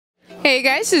Hey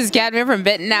guys, this is Cadma from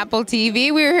Bitten Apple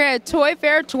TV. We're here at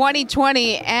ToyFair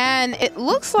 2020, and it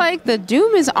looks like the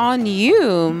doom is on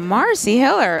you, Marcy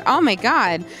Hiller. Oh my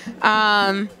God!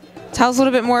 Tell us a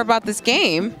little bit more about this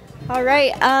game. All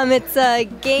right, it's a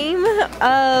game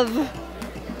of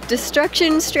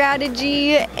destruction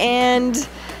strategy, and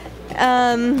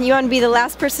you want to be the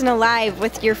last person alive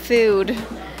with your food.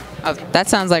 Oh, that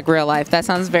sounds like real life. That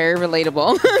sounds very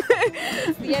relatable.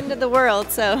 It's the end of the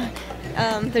world, so.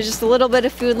 There's just a little bit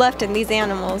of food left in these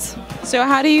animals. So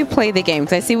how do you play the game?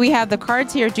 Because I see we have the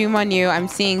cards here, Doom on You. I'm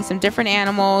seeing some different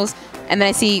animals, and then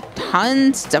I see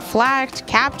hunt, deflect,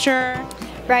 capture.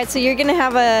 Right, so you're going to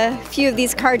have a few of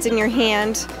these cards in your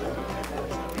hand,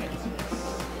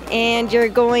 and you're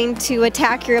going to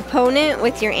attack your opponent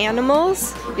with your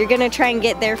animals. You're going to try and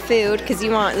get their food because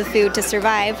you want the food to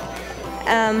survive.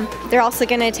 They're also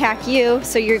going to attack you,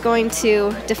 so you're going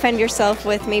to defend yourself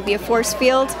with maybe a force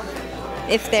field.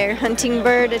 If their hunting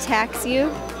bird attacks you,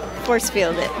 force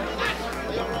field it.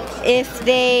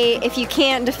 If you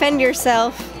can't defend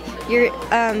yourself, their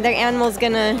animal's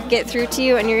gonna get through to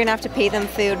you, and you're gonna have to pay them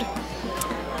food.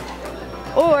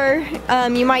 Or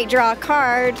you might draw a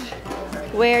card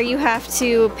where you have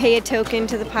to pay a token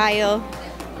to the pile,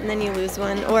 and then you lose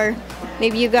one. Or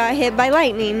maybe you got hit by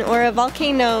lightning, or a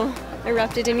volcano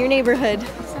erupted in your neighborhood.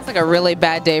 Sounds like a really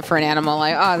bad day for an animal.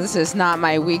 Like, oh, this is not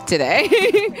my week today.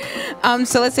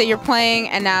 So let's say you're playing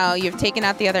and now you've taken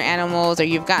out the other animals or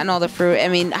you've gotten all the fruit. I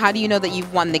mean, how do you know that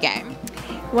you've won the game?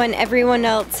 When everyone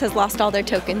else has lost all their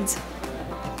tokens.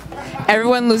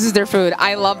 Everyone loses their food.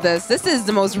 I love this. This is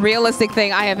the most realistic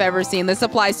thing I have ever seen. This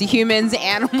applies to humans,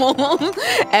 animals,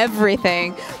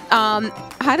 everything.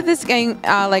 How did this game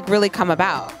like really come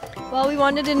about? Well, we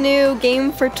wanted a new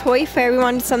game for ToyFair. We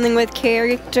wanted something with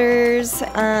characters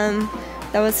that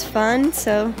was fun,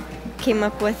 so came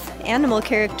up with animal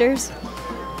characters.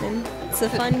 And it's a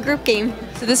fun group game.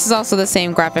 So this is also the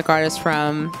same graphic artist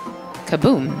from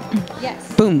Kaboom.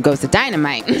 Yes. Boom goes the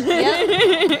dynamite.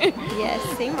 Yep.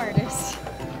 Yes, same artist.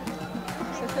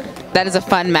 That is a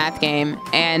fun math game,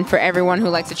 and for everyone who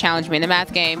likes to challenge me in the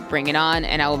math game, bring it on,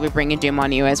 and I will be bringing Doom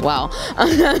on you as well.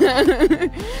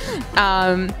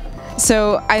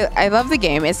 So I love the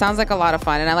game. It sounds like a lot of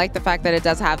fun, and I like the fact that it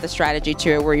does have the strategy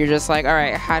to it where you're just like, all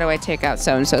right, how do I take out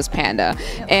so-and-so's panda?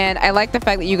 Yep. And I like the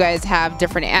fact that you guys have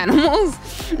different animals.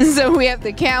 So we have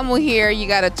the camel here. You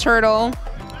got a turtle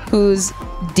who's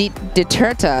the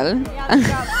turtle.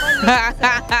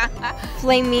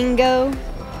 Flamingo,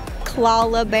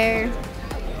 koala bear.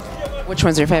 Which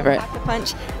one's your favorite? Alpaca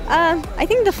punch. I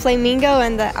think the flamingo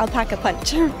and the alpaca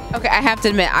punch. Okay, I have to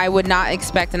admit, I would not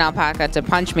expect an alpaca to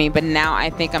punch me, but now I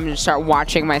think I'm going to start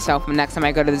watching myself next time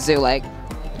I go to the zoo, like,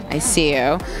 I see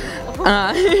you.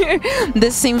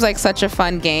 This seems like such a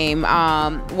fun game.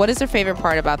 What is your favorite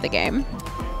part about the game?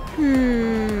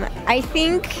 I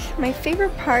think my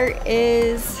favorite part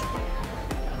is...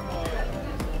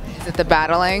 Is it the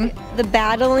battling? The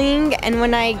battling, and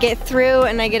when I get through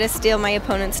and I get to steal my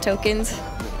opponent's tokens.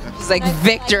 It's like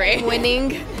victory. Like I'm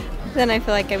winning. Then I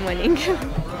feel like I'm winning.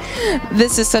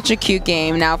 This is such a cute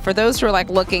game. Now, for those who are like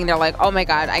looking, they're like, oh my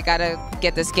God, I gotta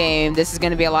get this game. This is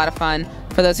gonna be a lot of fun.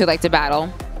 For those who like to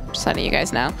battle, just letting you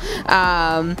guys know.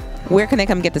 Where can they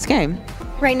come get this game?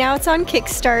 Right now it's on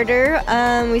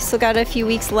Kickstarter. We still got a few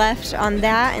weeks left on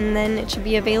that, and then it should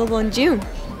be available in June.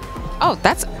 Oh,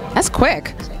 that's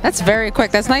quick. That's very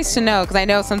quick. That's nice to know, because I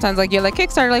know sometimes like you're like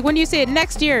Kickstarter, like when do you see it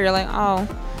next year? You're like, oh,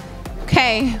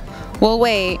 okay, we'll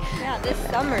wait. Yeah, this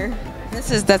summer.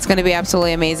 That's going to be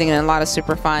absolutely amazing and a lot of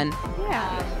super fun.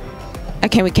 Yeah.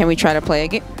 Can we try to play a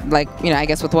game, like, you know, I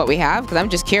guess with what we have, because I'm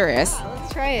just curious. Yeah,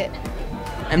 let's try it.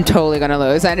 I'm totally gonna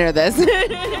lose. I know this.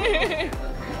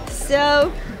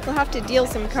 So we'll have to deal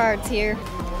some cards here.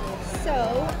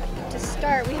 So to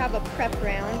start, we have a prep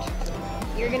round.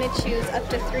 You're going to choose up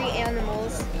to 3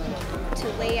 animals to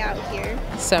lay out here.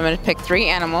 So I'm going to pick 3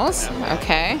 animals.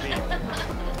 Okay.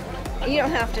 You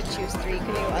don't have to choose 3. You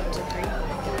can go up to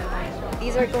 3.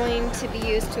 These are going to be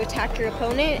used to attack your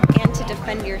opponent and to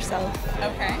defend yourself.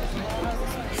 Okay.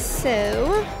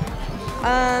 So,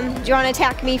 do you want to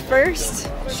attack me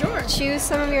first? Sure. Choose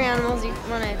some of your animals you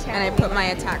want to attack. And I put my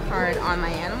attack card on my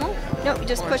animal? No, you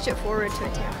just push it forward to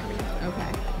attack me. Okay.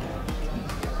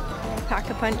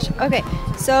 Alpaca punch. Okay,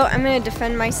 so I'm going to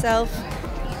defend myself.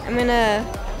 I'm going to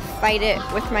fight it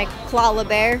with my koala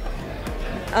bear.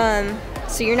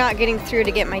 So you're not getting through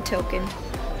to get my token.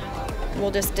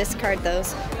 We'll just discard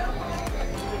those.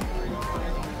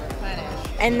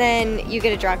 And then you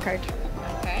get a draw card.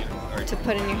 Okay. To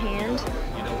put in your hand.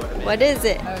 What is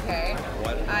it? Okay.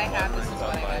 I have this is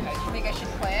what I got. I think I should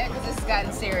play it because this has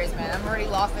gotten serious, man. I've already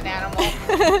lost an animal.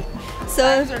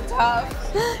 So Times are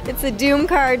tough. it's a doom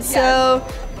card. So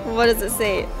what does it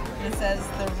say? It says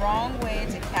the wrong way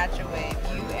to catch a wave.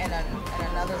 You and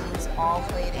another lose all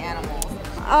played animals.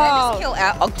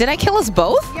 Did I kill us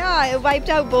both? Yeah, it wiped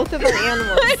out both of our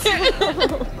animals.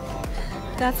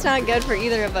 That's not good for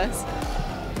either of us.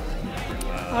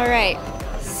 All right.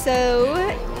 So,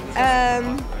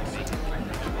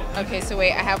 okay, so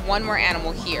wait, I have one more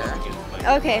animal here.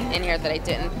 Okay. In here that I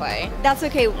didn't play. That's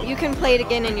okay. You can play it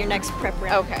again in your next prep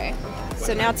round. Okay.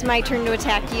 So now it's my turn to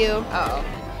attack you. Uh-oh.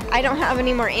 I don't have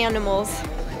any more animals,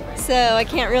 so I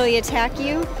can't really attack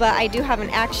you, but I do have an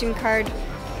action card.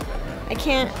 I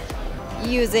can't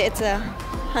use it. It's a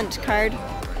hunt card.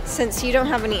 Since you don't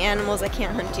have any animals, I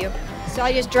can't hunt you. So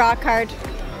I just draw a card.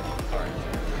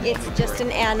 It's just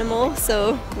an animal,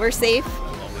 so we're safe.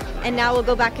 And now we'll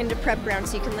go back into prep round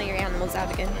so you can lay your animals out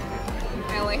again.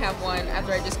 I only have one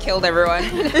after I just killed everyone.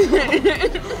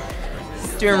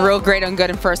 Doing real great on good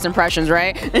and first impressions,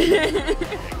 right?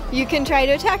 You can try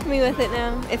to attack me with it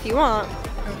now, if you want.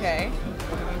 Okay,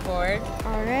 moving forward.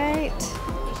 All right.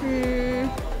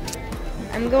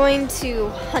 I'm going to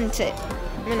hunt it.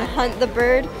 I'm going to hunt the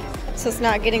bird so it's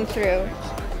not getting through.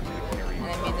 And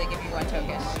that means I give you one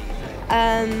token.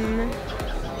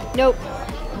 Nope.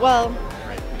 Well,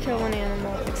 kill one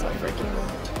animal except for a camel.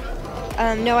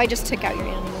 No, I just took out your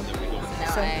animal.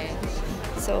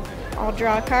 So I'll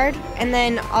draw a card, and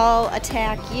then I'll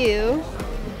attack you.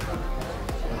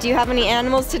 Do you have any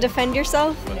animals to defend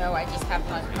yourself? No, I just have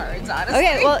hunt cards, honestly.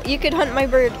 Okay, well, you could hunt my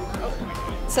bird.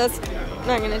 So it's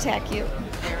not going to attack you.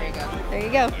 There we go. There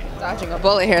you go. Dodging a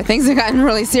bullet here. Things have gotten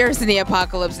really serious in the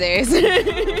apocalypse days.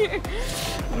 And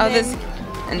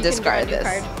discard this.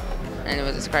 Card. And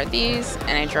we'll discard these,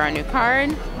 and I draw a new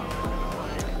card.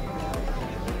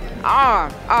 Oh,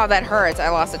 that hurts. I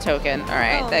lost a token. All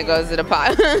right, that goes to the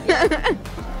pot.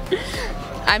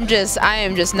 I am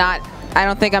just not, I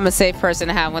don't think I'm a safe person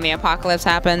to have when the apocalypse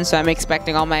happens, so I'm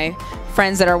expecting all my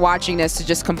friends that are watching this to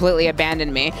just completely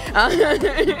abandon me. All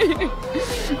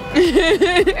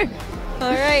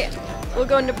right, we'll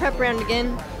go into prep round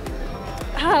again.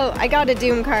 Oh, I got a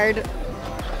doom card.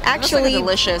 Actually, like a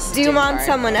delicious doom on card.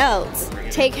 someone else.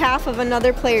 Take half of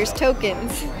another player's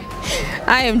tokens.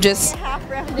 I am just,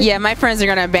 yeah, my friends are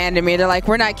going to abandon me. They're like,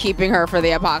 we're not keeping her for the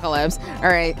apocalypse. All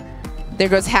right, there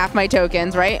goes half my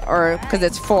tokens, right? Or, because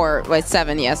it's 4, well, it's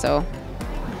 7, yeah, so.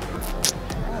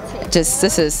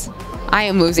 I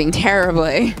am losing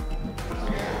terribly.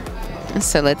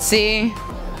 So let's see.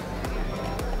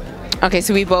 Okay,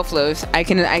 so we both lose. I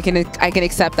can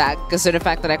accept that because of the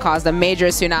fact that I caused a major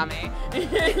tsunami.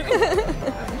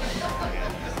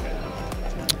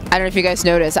 I don't know if you guys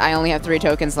noticed, I only have 3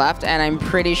 tokens left, and I'm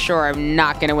pretty sure I'm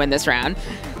not going to win this round.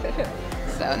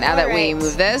 So now that we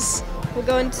move this. We'll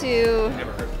go into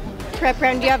prep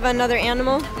round. Do you have another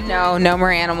animal? No, no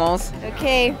more animals.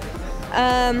 Okay.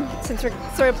 Since we're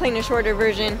sort of playing a shorter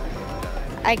version,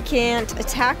 I can't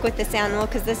attack with this animal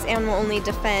because this animal only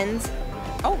defends.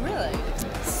 Oh, really?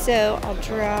 So I'll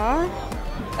draw.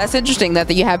 That's interesting that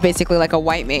you have basically like a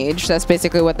white mage. That's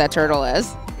basically what that turtle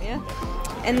is. Yeah.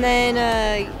 And then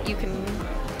you can.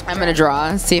 I'm gonna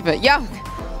draw. See if it. Yeah.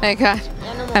 My God.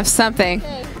 I have something.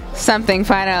 Okay. Something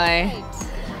finally.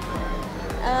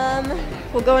 Right.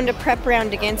 We'll go into prep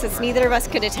round again since neither of us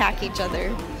could attack each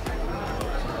other.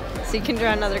 So you can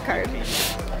draw another card.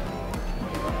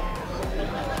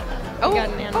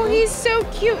 Oh, he's so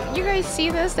cute. You guys see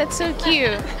this? That's so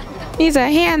cute. He's a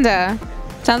handa.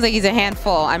 Sounds like he's a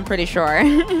handful, I'm pretty sure.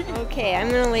 Okay, I'm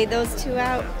going to lay those 2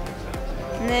 out.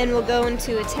 And then we'll go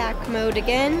into attack mode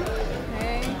again.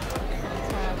 Okay.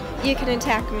 You can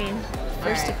attack me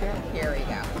first if you want. Here we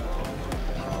go.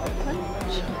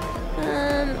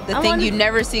 Punch. The thing you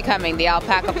never see coming, the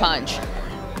alpaca punch.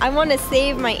 I want to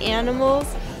save my animals.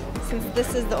 Since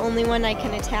this is the only one I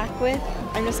can attack with,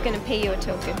 I'm just going to pay you a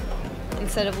token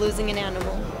instead of losing an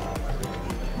animal.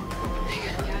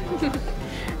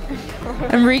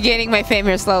 I'm regaining my fame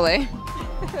here slowly.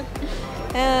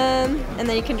 And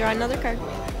then you can draw another card.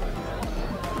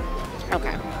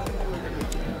 Okay.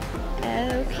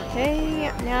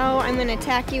 Okay, now I'm going to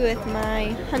attack you with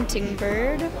my hunting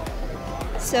bird.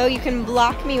 So you can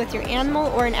block me with your animal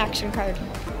or an action card.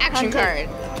 Action card.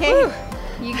 Okay, Woo.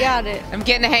 You got it. I'm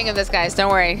getting the hang of this, guys.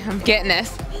 Don't worry. I'm getting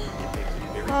this.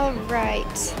 All right,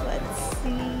 let's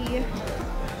see.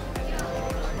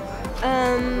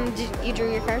 You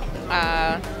drew your card?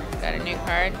 Got a new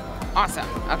card. Awesome.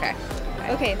 Okay.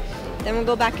 Okay, then we'll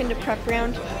go back into prep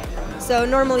round. So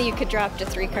normally you could draw up to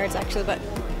 3 cards actually, but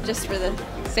just for the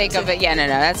sake of it, yeah, no,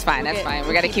 that's fine. That's fine.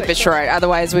 We got to keep it short. short.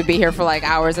 Otherwise, we'd be here for like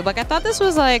hours. Like, I thought this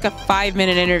was like a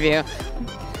 5-minute interview.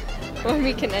 Well,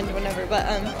 we can end whenever, but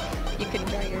you can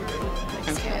draw your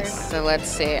next Okay, card. so let's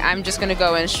see. I'm just gonna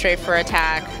go in straight for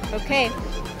attack. Okay.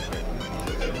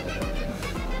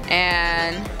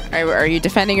 And are you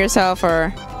defending yourself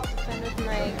or? Defend with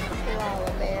my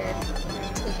koala bear.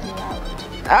 Take you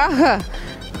out.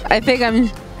 I think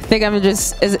I'm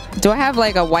just. Do I have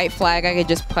like a white flag I could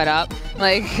just put up?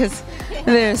 Like, cause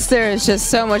there's just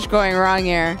so much going wrong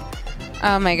here.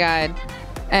 Oh my god.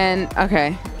 And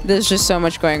okay, there's just so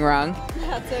much going wrong.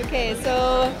 That's okay.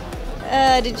 So,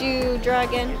 did you draw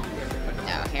again?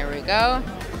 Now here we go.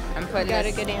 I'm putting. Got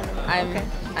this, a good animal. Okay.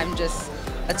 I'm just.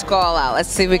 Let's go all out. Let's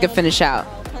see if we can finish out.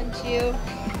 I'll hunt you.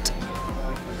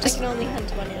 I can only hunt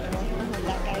one animal. I'll hunt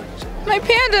that guy. My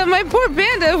panda, my poor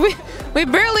panda. We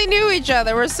barely knew each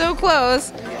other. We're so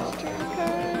close.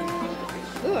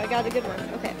 Ooh, I got a good one.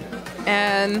 Okay.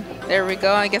 And there we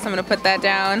go. I guess I'm gonna put that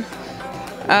down.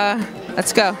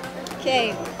 Let's go.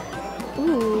 Okay.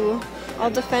 Ooh,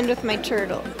 I'll defend with my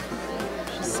turtle.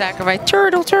 Sacrifice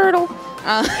turtle.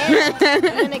 And I'm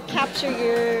gonna capture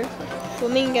your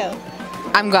flamingo.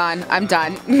 I'm gone. I'm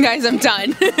done. Guys, I'm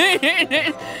done.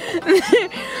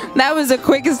 That was the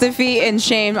quickest defeat and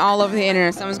shame all over the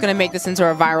internet. Someone's going to make this into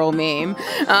a viral meme.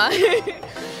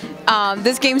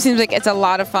 This game seems like it's a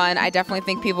lot of fun. I definitely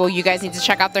think you guys need to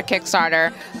check out their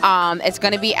Kickstarter. It's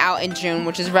going to be out in June,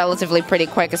 which is relatively pretty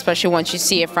quick, especially once you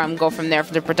see it go from there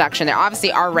for the production. They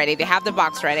obviously are ready. They have the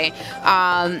box ready.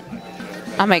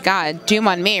 Oh my god, Doom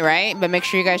on me, right? But make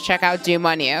sure you guys check out Doom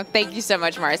on you. Thank you so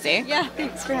much, Marcy. Yeah,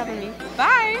 thanks for having me.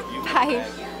 Bye. Bye.